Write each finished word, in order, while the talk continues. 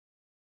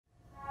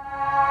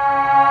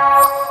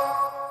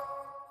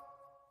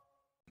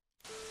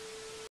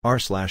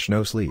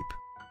r/Nosleep.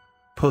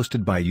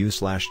 Posted by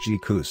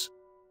u/Jeekuss.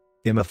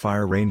 I'm a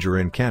fire ranger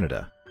in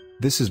Canada.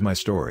 This is my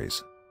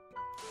stories.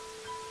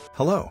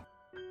 Hello.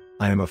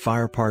 I am a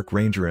fire park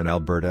ranger in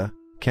Alberta,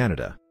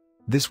 Canada.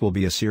 This will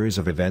be a series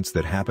of events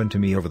that happened to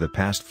me over the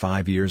past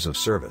 5 years of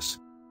service.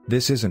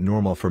 This isn't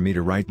normal for me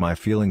to write my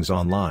feelings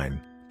online,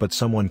 but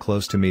someone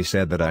close to me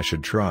said that I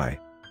should try.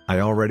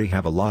 I already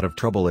have a lot of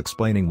trouble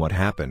explaining what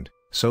happened,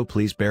 so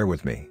please bear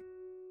with me.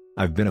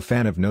 I've been a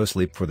fan of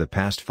Nosleep for the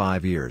past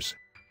 5 years.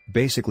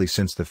 Basically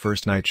since the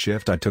first night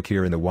shift I took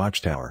here in the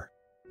watchtower.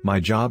 My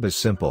job is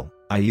simple,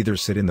 I either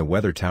sit in the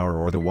weather tower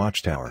or the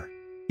watchtower.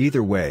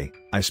 Either way,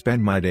 I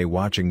spend my day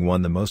watching one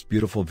of the most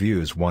beautiful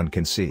views one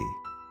can see.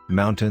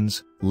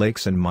 Mountains,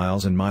 lakes and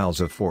miles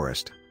of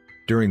forest.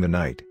 During the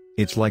night,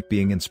 it's like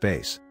being in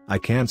space. I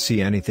can't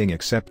see anything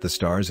except the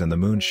stars and the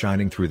moon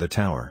shining through the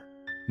tower.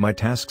 My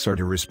tasks are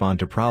to respond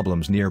to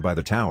problems nearby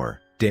the tower,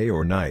 day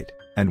or night,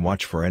 and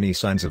watch for any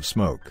signs of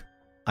smoke.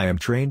 I am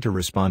trained to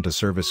respond to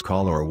service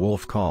call or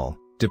wolf call,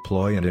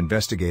 deploy and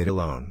investigate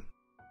alone.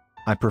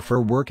 I prefer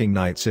working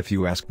nights if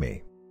you ask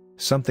me.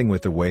 Something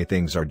with the way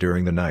things are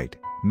during the night,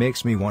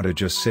 makes me want to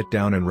just sit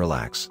down and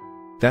relax.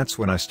 That's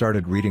when I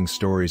started reading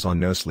stories on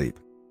Nosleep.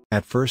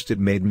 At first it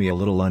made me a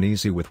little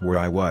uneasy with where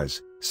I was,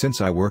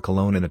 since I work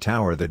alone in a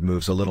tower that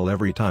moves a little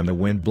every time the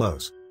wind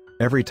blows.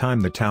 Every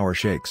time the tower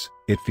shakes,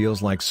 it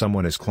feels like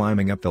someone is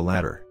climbing up the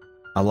ladder.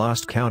 I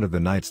lost count of the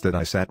nights that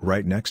I sat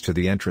right next to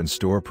the entrance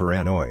door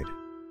paranoid.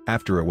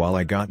 After a while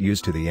I got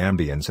used to the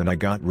ambience and I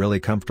got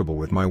really comfortable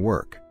with my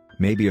work,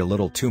 maybe a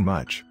little too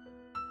much.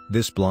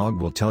 This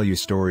blog will tell you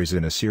stories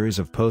in a series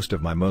of posts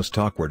of my most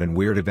awkward and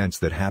weird events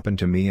that happened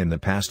to me in the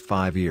past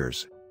 5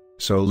 years.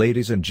 So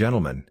ladies and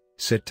gentlemen,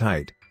 sit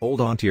tight,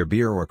 hold on to your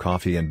beer or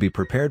coffee and be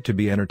prepared to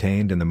be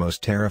entertained in the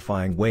most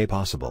terrifying way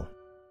possible.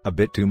 A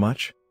bit too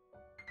much?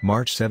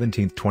 March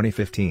 17,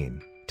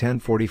 2015,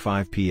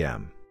 10:45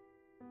 p.m.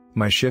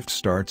 My shift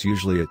starts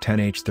usually at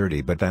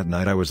 10:30 but that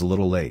night I was a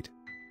little late.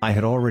 I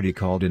had already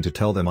called in to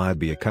tell them I'd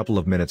be a couple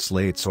of minutes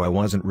late so I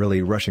wasn't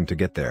really rushing to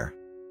get there.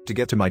 To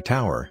get to my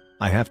tower,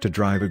 I have to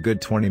drive a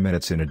good 20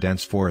 minutes in a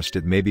dense forest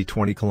at maybe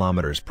 20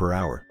 kilometers per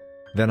hour.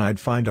 Then I'd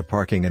find a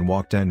parking and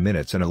walk 10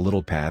 minutes in a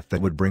little path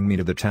that would bring me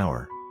to the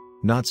tower.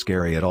 Not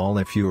scary at all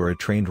if you are a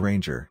trained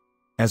ranger.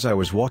 As I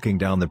was walking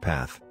down the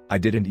path, I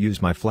didn't use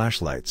my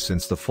flashlight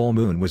since the full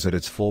moon was at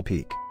its full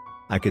peak.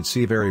 I could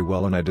see very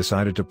well and I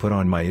decided to put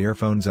on my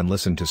earphones and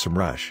listen to some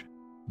Rush.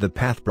 The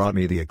path brought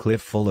me to a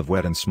cliff full of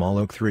wet and small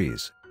oak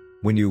trees.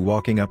 When you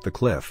walking up the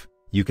cliff,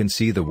 you can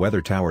see the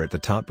weather tower at the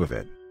top of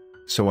it.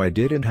 So I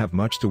didn't have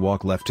much to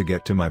walk left to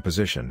get to my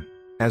position.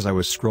 As I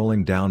was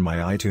scrolling down my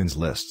iTunes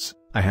lists,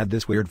 I had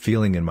this weird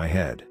feeling in my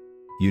head.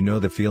 You know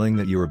the feeling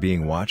that you were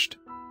being watched?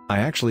 I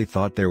actually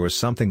thought there was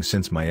something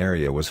since my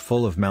area was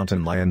full of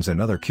mountain lions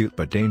and other cute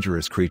but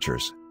dangerous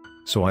creatures.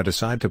 So I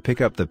decided to pick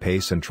up the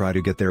pace and try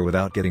to get there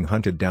without getting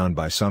hunted down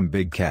by some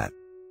big cat.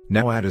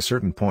 Now at a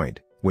certain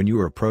point, when you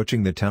are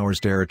approaching the tower's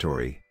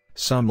territory,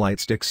 some light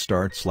sticks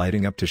starts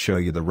lighting up to show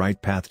you the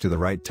right path to the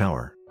right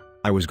tower.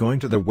 I was going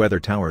to the weather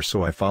tower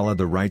so I followed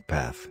the right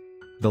path.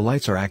 The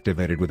lights are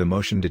activated with a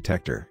motion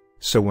detector,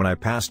 so when I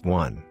passed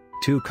one,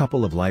 two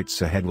couple of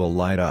lights ahead will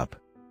light up.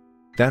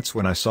 That's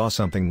when I saw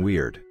something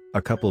weird.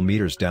 A couple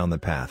meters down the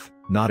path,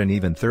 not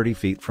even 30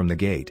 feet from the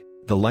gate,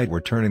 the light were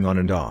turning on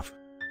and off.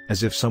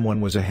 As if someone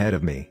was ahead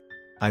of me.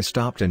 I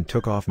stopped and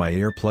took off my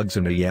earplugs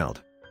and I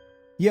yelled,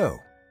 "Yo!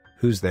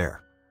 Who's there?"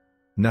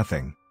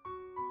 Nothing.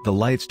 The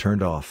lights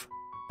turned off.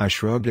 I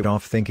shrugged it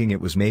off thinking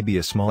it was maybe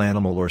a small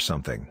animal or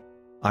something.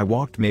 I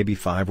walked maybe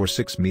 5 or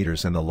 6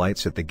 meters and the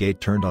lights at the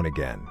gate turned on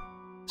again.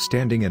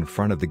 Standing in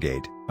front of the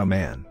gate, a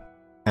man.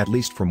 At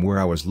least from where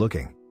I was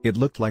looking, it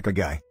looked like a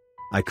guy.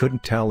 I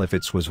couldn't tell if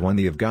it was one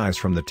of the guys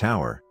from the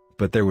tower,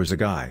 but there was a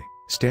guy,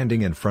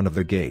 standing in front of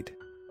the gate.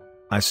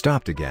 I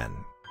stopped again,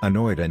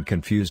 annoyed and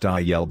confused. I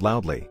yelled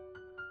loudly,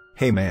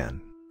 "Hey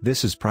man,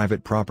 this is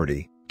private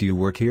property, do you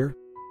work here?"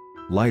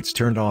 Lights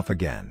turned off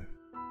again.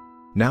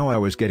 Now I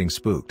was getting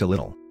spooked a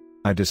little.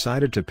 I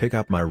decided to pick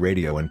up my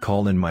radio and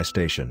call in my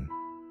station.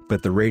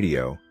 But the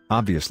radio,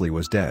 obviously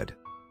was dead.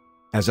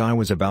 As I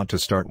was about to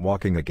start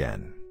walking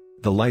again,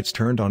 the lights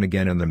turned on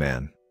again and the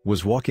man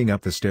was walking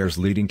up the stairs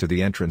leading to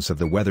the entrance of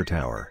the weather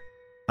tower.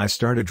 I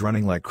started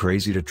running like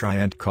crazy to try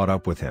and caught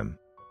up with him.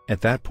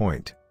 At that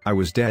point, I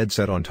was dead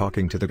set on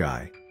talking to the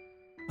guy.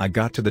 I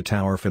got to the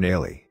tower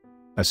finale.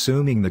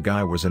 Assuming the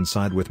guy was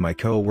inside with my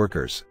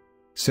co-workers.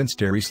 Since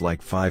there's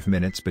like 5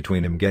 minutes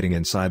between him getting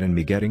inside and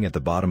me getting at the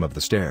bottom of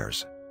the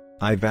stairs.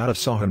 I vowed I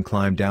saw him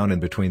climb down in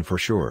between for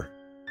sure.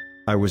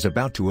 I was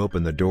about to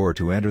open the door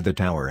to enter the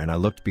tower and I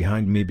looked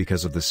behind me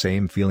because of the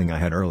same feeling I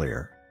had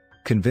earlier.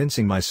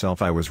 Convincing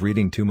myself I was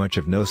reading too much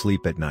of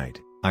Nosleep at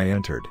night, I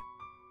entered.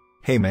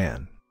 "Hey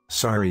man,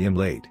 sorry I'm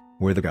late,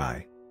 where the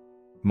guy?"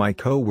 My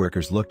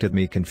co-workers looked at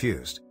me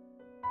confused.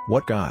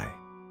 "What guy?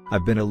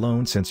 I've been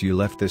alone since you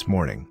left this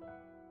morning."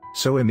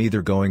 So I'm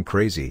either going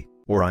crazy,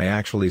 or I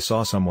actually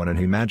saw someone and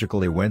he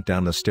magically went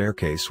down the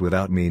staircase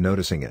without me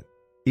noticing it.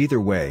 Either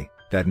way,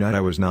 that night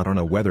I was not on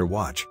a weather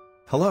watch.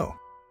 Hello.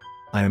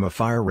 I am a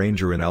fire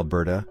ranger in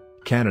Alberta,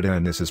 Canada,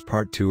 and this is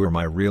part 2 of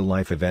my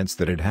real-life events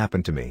that had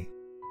happened to me.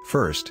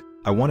 First,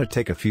 I want to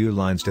take a few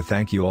lines to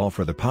thank you all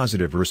for the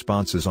positive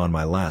responses on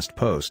my last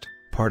post,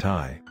 Part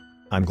I.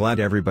 I'm glad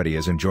everybody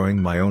is enjoying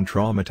my own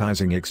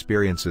traumatizing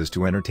experiences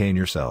to entertain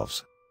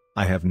yourselves.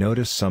 I have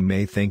noticed some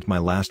may think my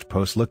last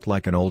post looked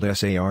like an old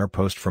SAR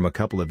post from a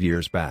couple of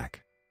years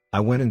back. I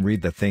went and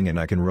read the thing and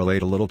I can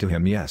relate a little to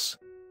him, yes.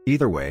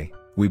 Either way,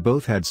 we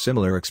both had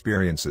similar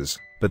experiences,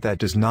 but that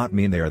does not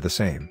mean they are the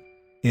same.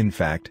 In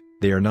fact,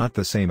 they are not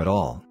the same at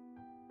all.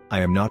 I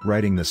am not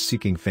writing this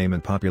seeking fame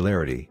and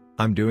popularity,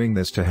 I'm doing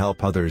this to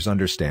help others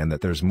understand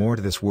that there's more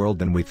to this world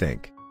than we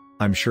think.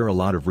 I'm sure a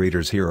lot of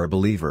readers here are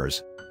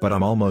believers, but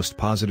I'm almost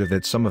positive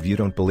that some of you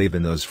don't believe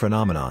in those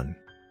phenomenon.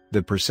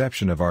 The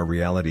perception of our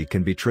reality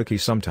can be tricky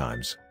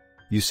sometimes.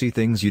 You see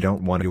things you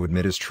don't want to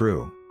admit is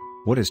true.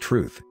 What is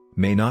truth,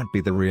 may not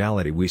be the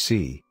reality we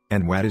see,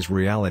 and what is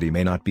reality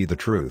may not be the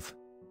truth.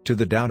 To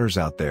the doubters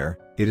out there,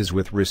 it is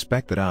with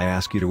respect that I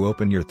ask you to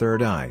open your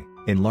third eye,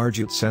 enlarge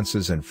your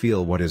senses and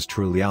feel what is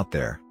truly out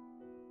there.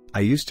 I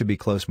used to be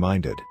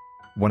close-minded.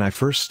 When I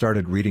first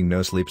started reading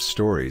Nosleep's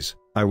stories,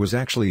 I was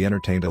actually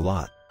entertained a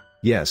lot.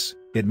 Yes,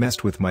 it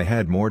messed with my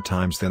head more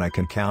times than I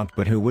can count,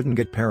 but who wouldn't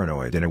get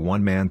paranoid in a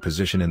one-man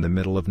position in the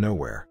middle of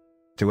nowhere?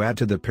 To add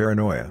to the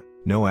paranoia,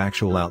 no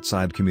actual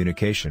outside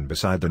communication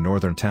beside the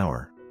Northern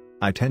Tower.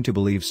 I tend to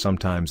believe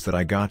sometimes that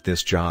I got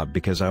this job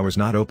because I was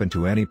not open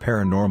to any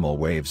paranormal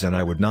waves and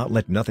I would not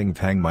let nothing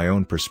hang my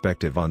own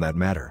perspective on that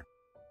matter.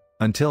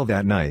 Until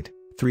that night,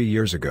 3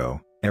 years ago,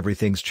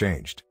 everything's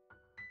changed.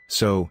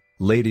 So,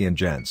 lady and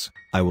gents,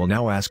 I will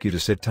now ask you to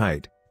sit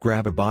tight,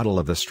 grab a bottle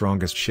of the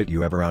strongest shit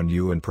you ever on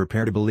you and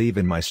prepare to believe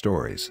in my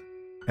stories.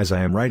 As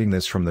I am writing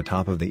this from the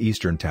top of the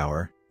Eastern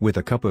Tower, with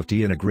a cup of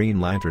tea and a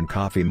green lantern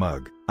coffee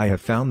mug, I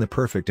have found the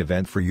perfect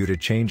event for you to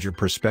change your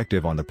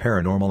perspective on the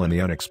paranormal and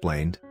the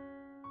unexplained.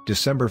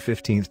 December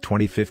 15,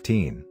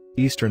 2015,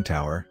 Eastern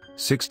Tower,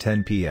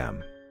 6:10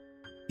 p.m.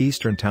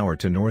 Eastern Tower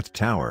to North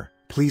Tower,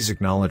 please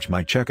acknowledge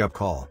my checkup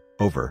call,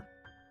 over.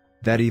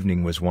 That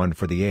evening was one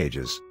for the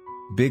ages.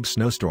 Big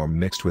snowstorm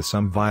mixed with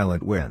some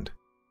violent wind.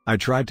 I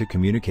tried to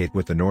communicate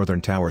with the Northern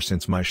Tower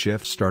since my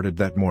shift started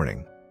that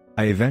morning.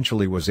 I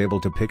eventually was able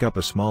to pick up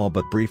a small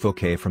but brief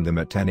okay from them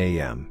at 10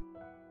 a.m.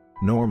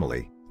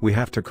 Normally, we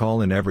have to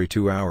call in every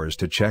 2 hours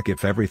to check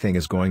if everything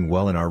is going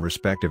well in our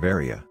respective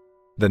area.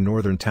 The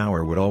Northern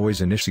Tower would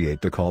always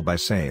initiate the call by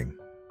saying,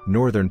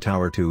 "Northern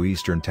Tower to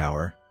Eastern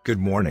Tower, good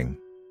morning.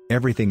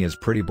 Everything is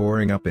pretty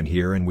boring up in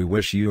here and we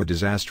wish you a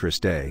disastrous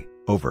day,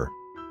 over."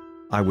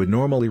 I would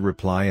normally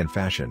reply in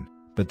fashion,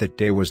 but that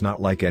day was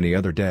not like any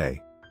other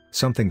day.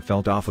 Something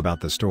felt off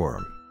about the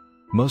storm.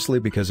 Mostly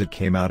because it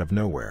came out of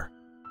nowhere.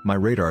 My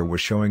radar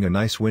was showing a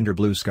nice winter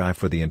blue sky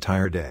for the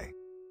entire day.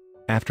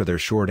 After their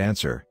short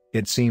answer,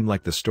 it seemed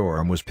like the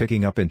storm was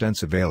picking up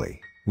intensively,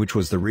 which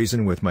was the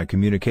reason with my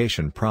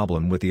communication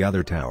problem with the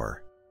other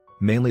tower.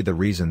 Mainly the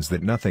reasons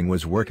that nothing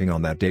was working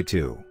on that day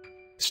too.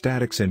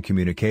 Statics in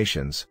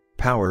communications,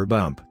 power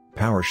bump,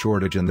 power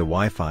shortage and the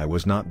Wi-Fi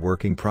was not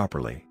working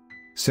properly.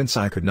 Since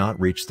I could not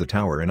reach the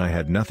tower and I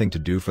had nothing to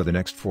do for the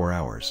next 4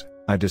 hours,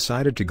 I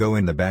decided to go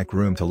in the back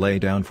room to lay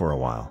down for a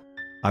while.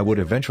 I would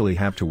eventually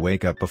have to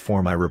wake up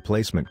before my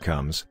replacement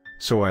comes,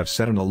 so I've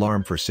set an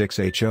alarm for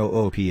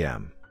 6:00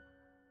 p.m.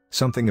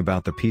 Something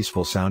about the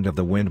peaceful sound of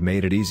the wind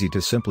made it easy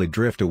to simply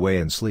drift away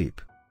and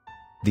sleep.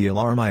 The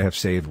alarm I have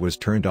saved was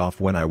turned off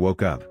when I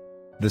woke up.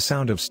 The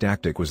sound of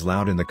static was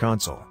loud in the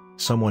console,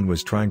 someone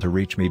was trying to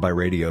reach me by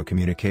radio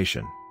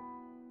communication.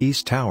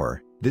 "East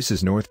Tower, this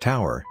is North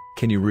Tower,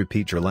 can you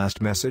repeat your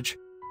last message?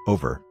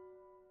 Over."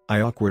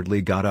 I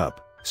awkwardly got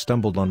up,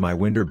 stumbled on my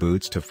winter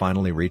boots to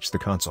finally reach the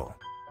console.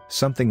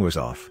 Something was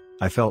off,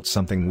 I felt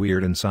something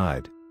weird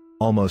inside.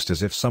 Almost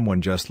as if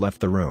someone just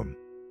left the room.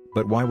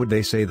 But why would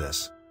they say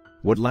this?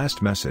 What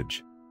last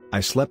message?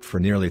 I slept for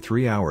nearly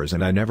 3 hours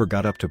and I never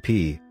got up to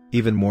pee,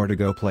 even more to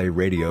go play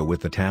radio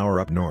with the tower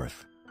up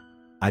north.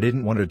 I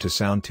didn't want it to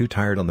sound too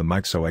tired on the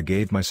mic, so I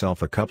gave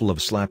myself a couple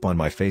of slap on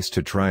my face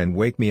to try and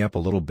wake me up a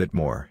little bit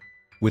more.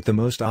 With the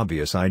most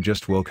obvious "I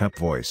just woke up"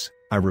 voice,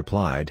 I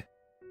replied,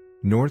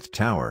 "North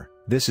Tower,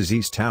 this is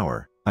East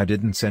Tower, I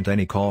didn't send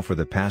any call for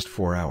the past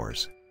 4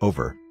 hours,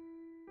 over."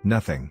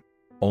 Nothing.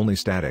 Only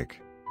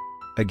static.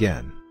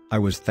 Again, I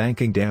was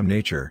thanking damn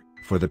nature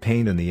for the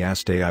pain in the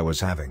ass day I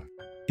was having.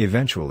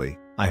 Eventually,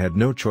 I had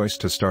no choice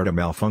to start a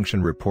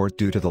malfunction report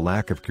due to the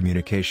lack of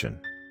communication.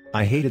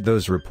 I hated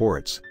those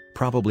reports,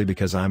 probably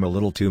because I'm a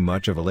little too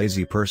much of a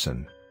lazy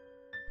person.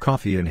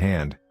 Coffee in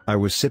hand, I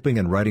was sipping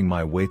and writing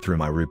my way through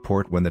my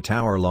report when the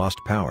tower lost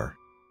power.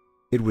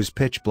 It was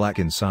pitch black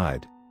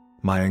inside.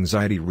 My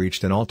anxiety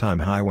reached an all-time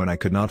high when I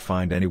could not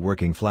find any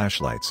working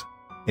flashlights.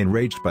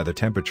 Enraged by the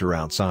temperature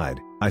outside,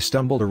 I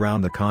stumbled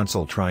around the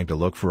console trying to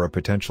look for a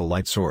potential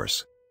light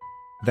source.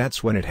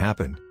 That's when it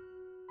happened.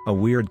 A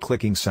weird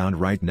clicking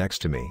sound right next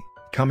to me,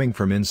 coming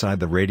from inside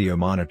the radio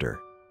monitor.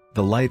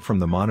 The light from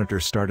the monitor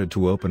started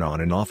to open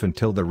on and off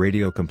until the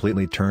radio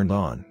completely turned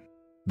on.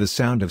 The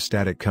sound of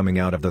static coming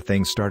out of the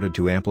thing started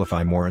to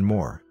amplify more and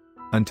more.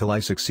 Until I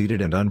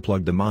succeeded and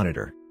unplugged the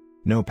monitor.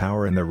 No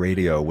power and the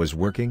radio was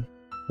working?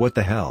 What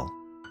the hell?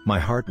 My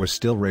heart was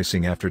still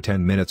racing after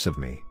 10 minutes of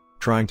me,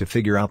 trying to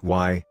figure out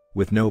why,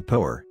 with no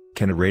power,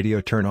 can a radio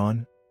turn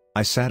on?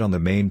 I sat on the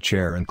main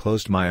chair and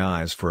closed my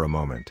eyes for a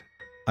moment.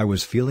 I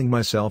was feeling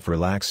myself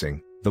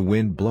relaxing, the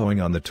wind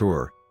blowing on the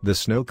tour, the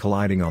snow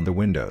colliding on the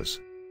windows.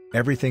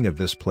 Everything of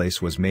this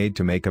place was made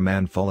to make a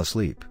man fall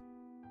asleep.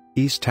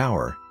 East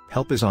Tower,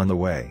 help is on the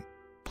way.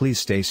 Please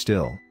stay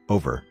still,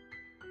 over.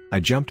 I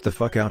jumped the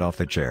fuck out off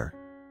the chair.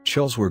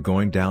 Chills were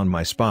going down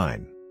my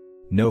spine.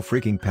 No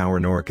freaking power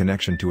nor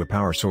connection to a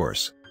power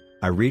source.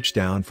 I reached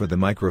down for the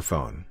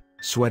microphone,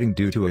 sweating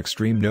due to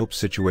extreme nope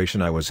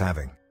situation I was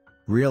having.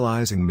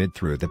 Realizing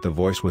mid-through that the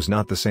voice was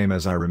not the same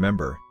as I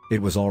remember,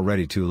 it was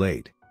already too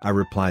late, I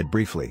replied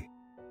briefly.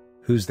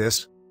 Who's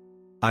this?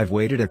 I've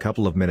waited a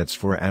couple of minutes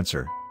for an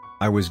answer.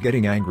 I was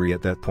getting angry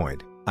at that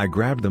point. I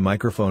grabbed the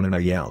microphone and I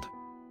yelled.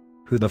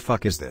 Who the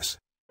fuck is this?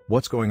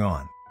 What's going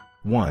on?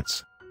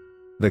 Once.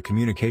 The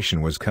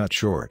communication was cut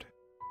short.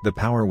 The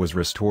power was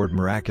restored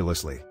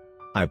miraculously.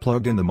 I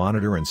plugged in the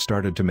monitor and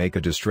started to make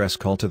a distress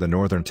call to the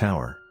Northern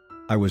Tower.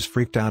 I was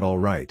freaked out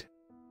alright.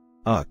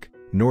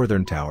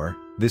 Northern Tower,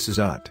 this is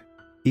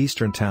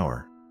Eastern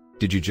Tower.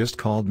 Did you just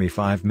called me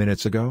 5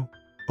 minutes ago?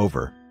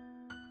 Over.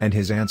 And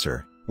his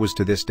answer was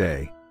to this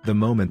day, the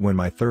moment when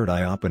my third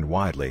eye opened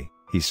widely,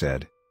 he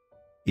said.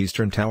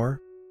 Eastern Tower?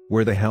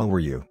 Where the hell were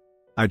you?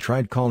 I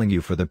tried calling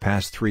you for the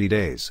past 3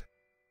 days.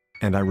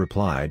 And I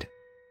replied.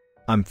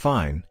 I'm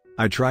fine,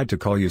 I tried to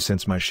call you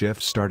since my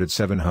shift started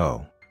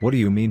 7:00. What do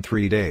you mean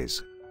 3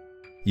 days?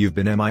 You've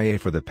been MIA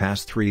for the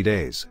past 3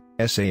 days,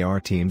 SAR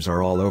teams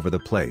are all over the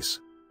place.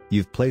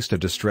 You've placed a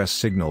distress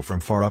signal from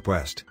far up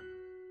west.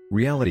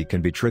 Reality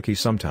can be tricky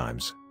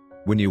sometimes.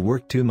 When you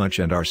work too much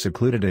and are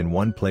secluded in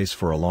one place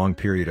for a long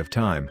period of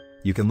time,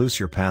 you can lose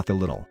your path a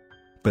little.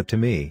 But to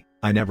me,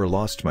 I never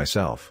lost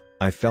myself.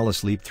 I fell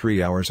asleep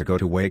 3 hours ago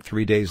to wake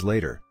 3 days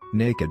later,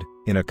 naked,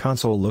 in a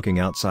console looking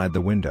outside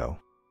the window.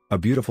 A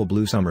beautiful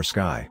blue summer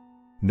sky.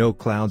 No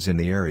clouds in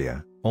the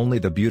area, only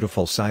the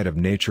beautiful sight of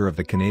nature of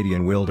the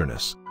Canadian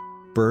wilderness.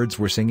 Birds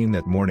were singing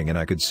that morning and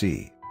I could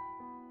see.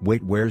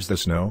 Wait, where's the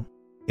snow?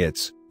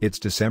 It's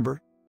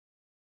December?